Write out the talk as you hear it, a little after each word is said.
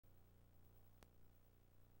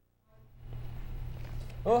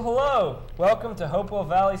Well, hello. Welcome to Hopewell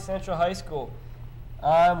Valley Central High School.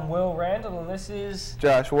 I'm Will Randall, and this is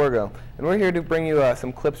Josh Wargo, and we're here to bring you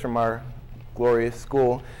some clips from our glorious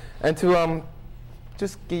school and to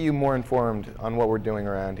just get you more informed on what we're doing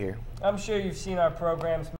around here. I'm sure you've seen our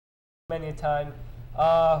programs many a time.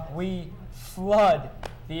 We flood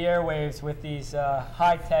the airwaves with these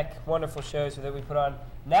high-tech, wonderful shows that we put on.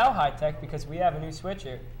 Now high-tech because we have a new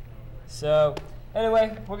switcher. So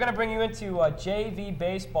anyway, we're going to bring you into JV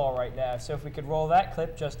baseball right now. So if we could roll that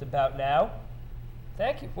clip just about now.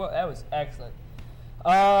 Thank you. Well, that was excellent.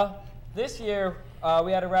 This year,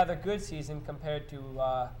 we had a rather good season compared to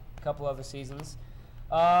a couple other seasons.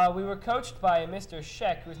 We were coached by Mr.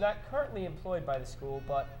 Scheck, who's not currently employed by the school,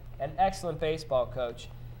 but an excellent baseball coach.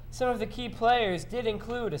 Some of the key players did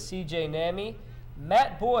include a C.J. Nami,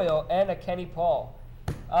 Matt Boyle, and a Kenny Paul.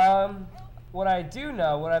 What I do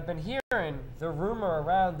know, what I've been hearing, the rumor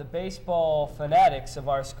around the baseball fanatics of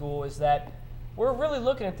our school is that we're really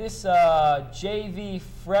looking at this JV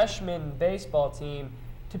freshman baseball team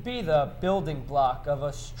to be the building block of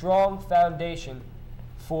a strong foundation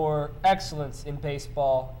for excellence in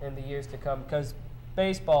baseball in the years to come, because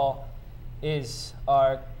baseball is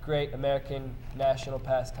our great American national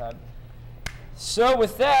pastime. So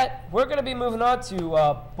with that, we're going to be moving on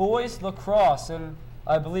to boys lacrosse, and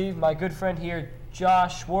I believe my good friend here,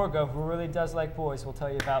 Josh Wargo, who really does like boys, will tell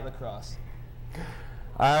you about lacrosse.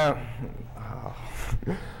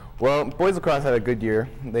 Well, boys lacrosse had a good year.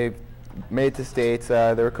 They made it to states.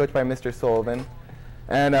 They were coached by Mr. Sullivan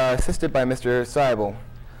and assisted by Mr. Seibel.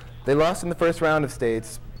 They lost in the first round of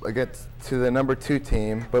states against to the #2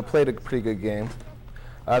 team, but played a pretty good game.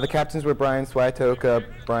 The captains were Brian Swiatoka,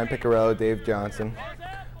 Brian Picarello, Dave Johnson.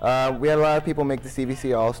 We had a lot of people make the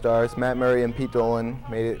CVC All-Stars. Matt Murray and Pete Dolan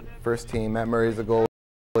made it first team. Matt Murray's a goalie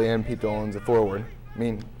and Pete Dolan's a forward. I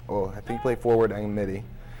think he played forward and midi.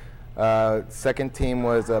 Second team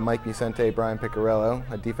was Mike Busente, Brian Picarello,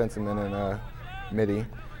 a defensive man and a midi.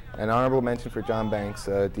 An honorable mention for John Banks,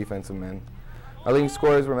 a defensive man. Our leading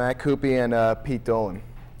scorers were Matt Coopy and Pete Dolan.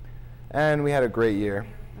 And we had a great year.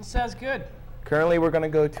 That sounds good. Currently, we're going to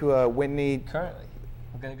go to Whitney. Currently?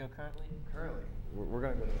 We're going to go currently? Currently. We're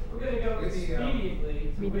going to go. We're going to go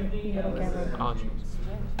immediately to Whitney.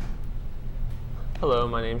 Hello,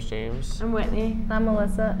 my name's James. I'm Whitney. I'm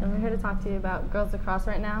Melissa, and we're here to talk to you about girls lacrosse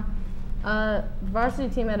right now. The varsity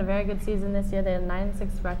team had a very good season this year. They had a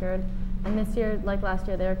 9-6 record, and this year, like last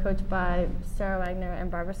year, they were coached by Sarah Wagner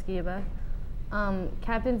and Barbara Skiba.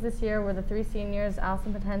 Captains this year were the 3 seniors,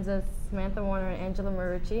 Allison Potenza, Samantha Warner, and Angela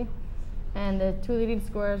Marucci. And the 2 leading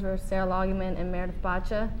scorers were Sarah Loggeman and Meredith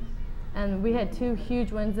Bacha. And we had 2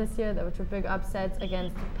 huge wins this year, which were big upsets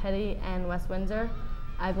against Petty and West Windsor.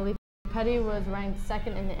 I believe Petty was ranked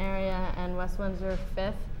 2nd in the area and West Windsor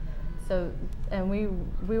 5th. So, and we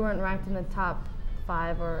weren't ranked in the top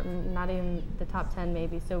 5 or not even the top 10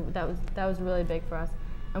 maybe. So that was really big for us.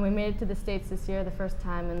 And we made it to the States this year, the first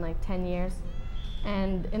time in like 10 years.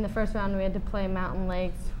 And in the first round, we had to play Mountain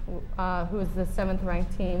Lakes, who was the 7th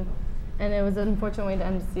ranked team. And it was an unfortunate way to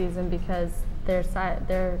end the season because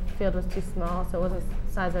their field was too small, so it wasn't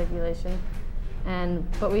size regulation.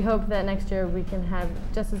 But we hope that next year we can have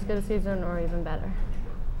just as good a season or even better.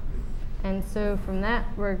 And so from that,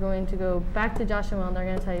 we're going to go back to Josh and Will, and they're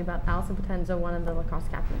going to tell you about Allison Potenza, one of the lacrosse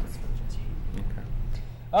captains. Okay.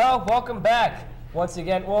 Oh, welcome back once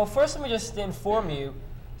again. Well, first let me just inform you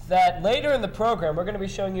that later in the program, we're going to be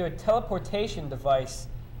showing you a teleportation device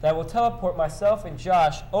that will teleport myself and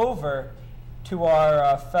Josh over to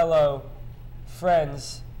our fellow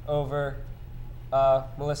friends over,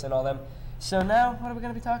 Melissa and all them. So now, what are we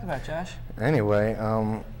going to be talking about, Josh? Anyway,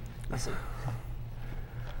 Let's see.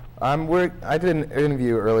 I did an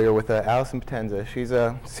interview earlier with Allison Potenza. She's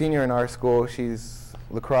a senior in our school. She's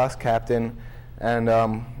lacrosse captain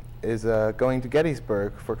and is going to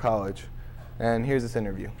Gettysburg for college. And here's this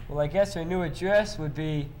interview. Well, I guess her new address would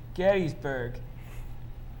be Gettysburg.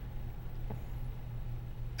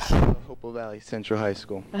 Hopewell Valley Central High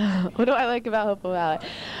School. What do I like about Hopewell Valley?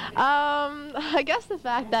 I guess the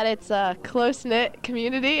fact that it's a close-knit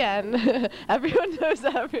community and everyone knows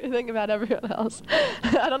everything about everyone else.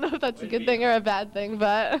 I don't know if that's a good thing or a bad thing,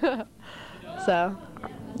 but so.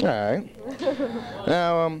 All right.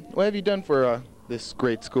 Now, what have you done for this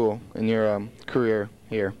great school in your career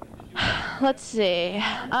here? Let's see.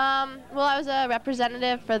 Well, I was a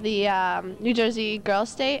representative for the New Jersey Girls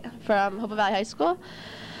State from Hopewell Valley High School.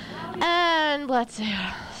 And let's see,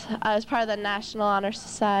 I was part of the National Honor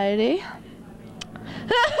Society.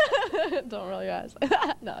 Don't roll your eyes.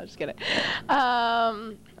 No, I'm just kidding. I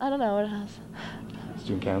don't know what else.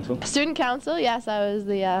 Student council? Student council, yes, I was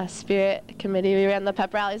the spirit committee. We ran the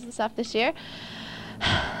pep rallies and stuff this year.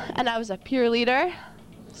 And I was a peer leader,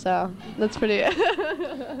 so that's pretty All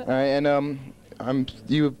right, and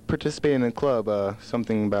you participated in a club,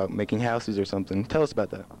 something about making houses or something. Tell us about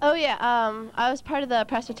that. Oh yeah, I was part of the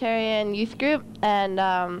Presbyterian youth group and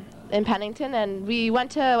in Pennington, and we went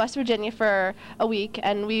to West Virginia for a week,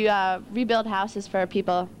 and we rebuilt houses for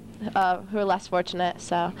people who are less fortunate.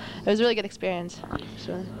 So it was a really good experience.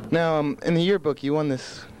 So. Now, in the yearbook, you won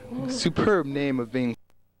this superb name of being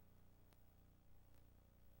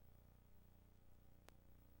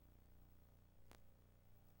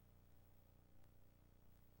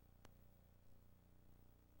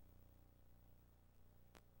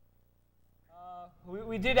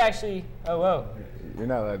We did actually, oh, whoa. You're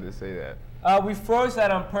not allowed to say that. We froze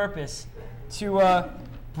that on purpose to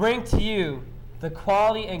bring to you the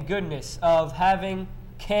quality and goodness of having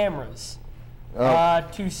cameras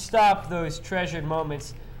to stop those treasured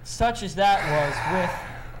moments, such as that was with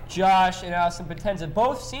Josh and Allison Potenza.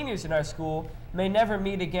 Both seniors in our school may never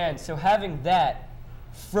meet again, so having that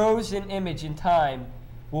frozen image in time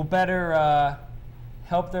will better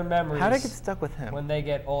help their memories. How did I get stuck with him? When they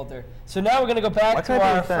get older. So now we're going to go back to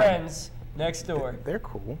our friends next door. They're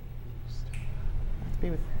cool. Let's be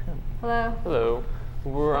with him. Hello. Hello.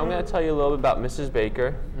 I'm going to tell you a little bit about Mrs.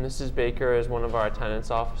 Baker. Mrs. Baker is one of our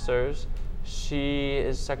attendance officers. She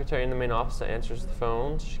is secretary in the main office that answers the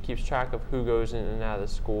phones. She keeps track of who goes in and out of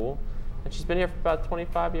the school. And she's been here for about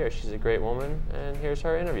 25 years. She's a great woman, and here's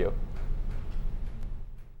her interview.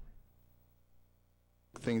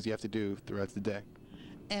 Things you have to do throughout the day.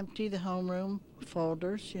 Empty the homeroom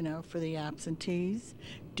folders, you know, for the absentees,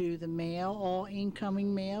 do the mail, all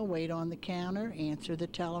incoming mail, wait on the counter, answer the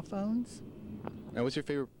telephones. Now, what's your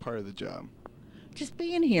favorite part of the job? Just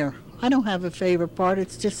being here. I don't have a favorite part.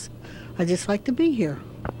 It's just, I just like to be here.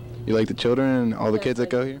 You like the children and all the kids that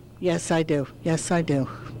go here? Yes, I do. Yes, I do.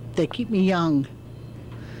 They keep me young.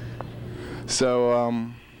 So,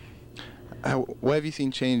 what have you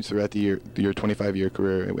seen change throughout your 25-year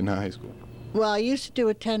career in high school? Well, I used to do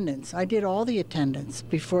attendance. I did all the attendance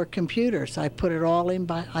before computers. I put it all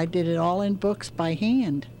in I did it all in books by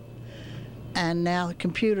hand. And now the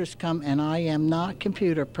computers come, and I am not a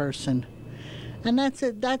computer person. And that's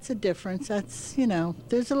a difference. That's, you know,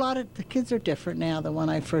 there's a lot of, the kids are different now than when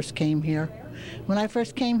I first came here. When I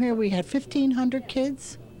first came here, we had 1,500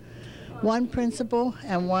 kids, one principal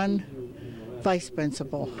and one vice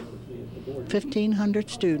principal. 1,500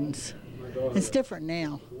 students. It's different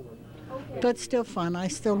now. But still fun. I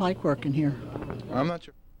still like working here. I'm not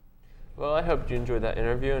sure. Well, I hope you enjoyed that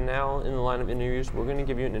interview. And now, in the line of interviews, we're going to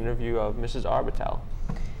give you an interview of Mrs. Arbitel.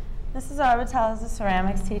 Mrs. Arbitel is a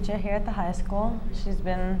ceramics teacher here at the high school. She's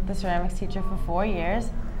been the ceramics teacher for 4 years.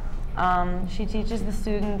 She teaches the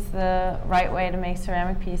students the right way to make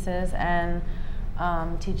ceramic pieces and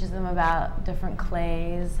teaches them about different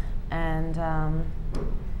clays and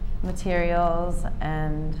materials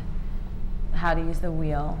and how to use the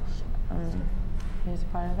wheel. Here's a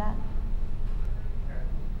part of that.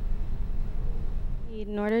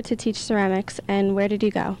 In order to teach ceramics, and where did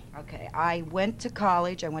you go? Okay, I went to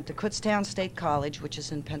college. I went to Kutztown State College, which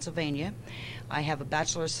is in Pennsylvania. I have a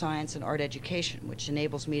Bachelor of Science in Art Education, which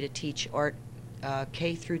enables me to teach art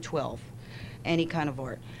K through 12, any kind of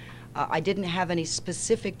art. I didn't have any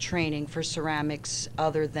specific training for ceramics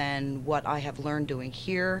other than what I have learned doing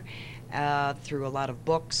here through a lot of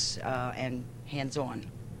books and hands-on.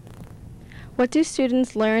 What do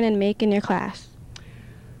students learn and make in your class?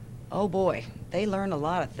 Oh boy, they learn a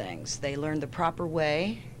lot of things. They learn the proper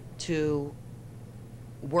way to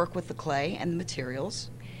work with the clay and the materials,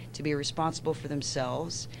 to be responsible for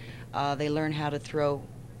themselves. They learn how to throw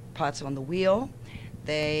pots on the wheel.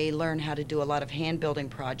 They learn how to do a lot of hand building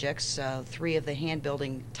projects. 3 of the hand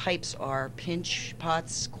building types are pinch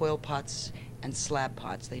pots, coil pots, and slab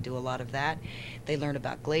pots. They do a lot of that. They learn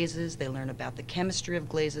about glazes. They learn about the chemistry of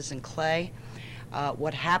glazes and clay,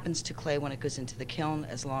 what happens to clay when it goes into the kiln,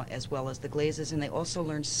 as well as the glazes. And they also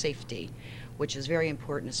learn safety, which is very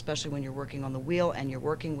important, especially when you're working on the wheel and you're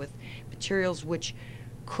working with materials which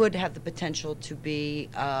could have the potential to be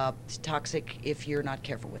toxic if you're not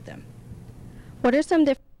careful with them. What are some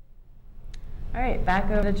different... All right,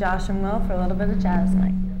 back over to Josh and Will for a little bit of jazz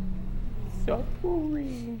night.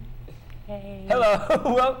 Hey.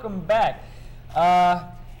 Hello, welcome back.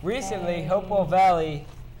 Recently, Hopewell Valley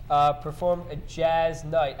performed a jazz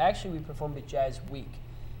night. Actually, we performed a jazz week.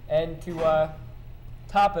 And to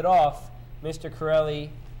top it off, Mr. Corelli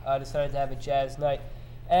decided to have a jazz night.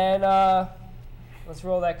 And let's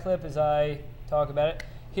roll that clip as I talk about it.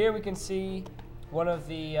 Here we can see one of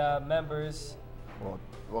the members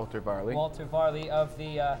Walter Varley. Walter Varley of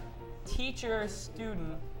the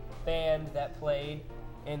teacher-student band that played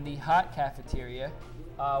in the hot cafeteria,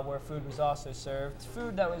 where food was also served.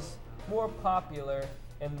 Food that was more popular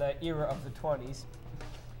in the era of the 20s.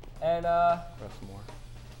 And Russ Moore.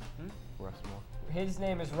 Russ Moore. His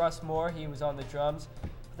name is Russ Moore. He was on the drums.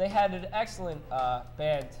 They had an excellent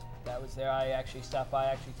band that was there. I actually stopped by,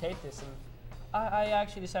 actually taped this, and I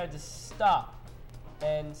actually decided to stop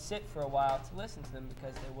and sit for a while to listen to them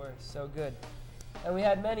because they were so good. And we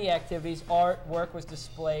had many activities. Artwork was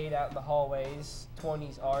displayed out in the hallways,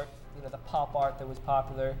 20s art, you know, the pop art that was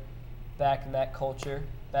popular back in that culture,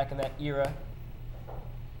 back in that era.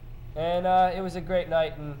 And it was a great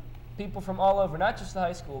night, and people from all over, not just the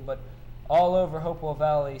high school, but all over Hopewell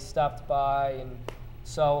Valley stopped by and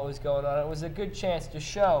saw what was going on. It was a good chance to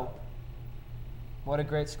show what a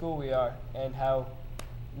great school we are and how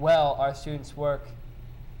well our students work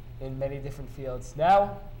in many different fields.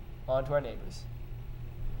 Now, on to our neighbors.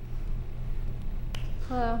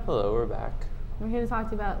 Hello. Hello, we're back. We're here to talk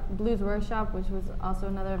to you about Blues Workshop, which was also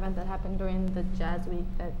another event that happened during the Jazz Week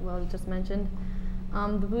that Will just mentioned.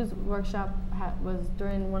 The Blues Workshop was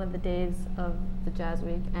during one of the days of the Jazz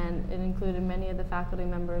Week, and it included many of the faculty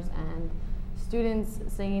members and students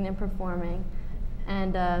singing and performing.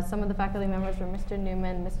 And some of the faculty members were Mr.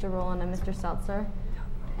 Newman, Mr. Rowland, and Mr. Seltzer.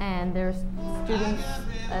 And there were students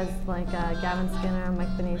as like Gavin Skinner, Mike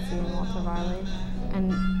Benisi, and Walter Varley.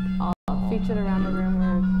 And all featured around the room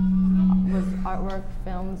was artwork,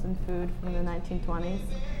 films, and food from the 1920s.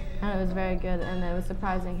 And it was very good, and it was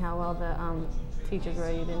surprising how well the teachers were.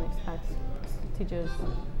 You didn't expect teachers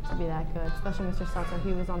to be that good, especially Mr. Seltzer.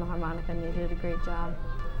 He was on the harmonica and he did a great job.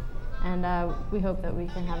 And we hope that we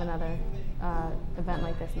can have another event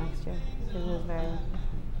like this next year, because it was very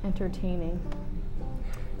entertaining.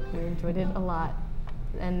 We enjoyed it a lot.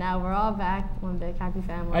 And now we're all back, one big happy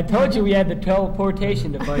family. I told you we had the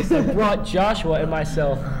teleportation device that brought Joshua and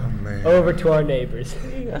myself over to our neighbors.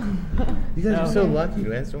 You guys are so lucky.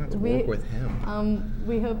 You guys don't have to work with him.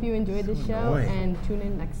 We hope you enjoyed the show and tune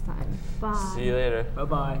in next time. Bye. See you later.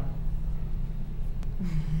 Bye-bye.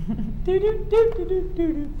 I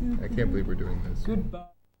can't believe we're doing this. Goodbye.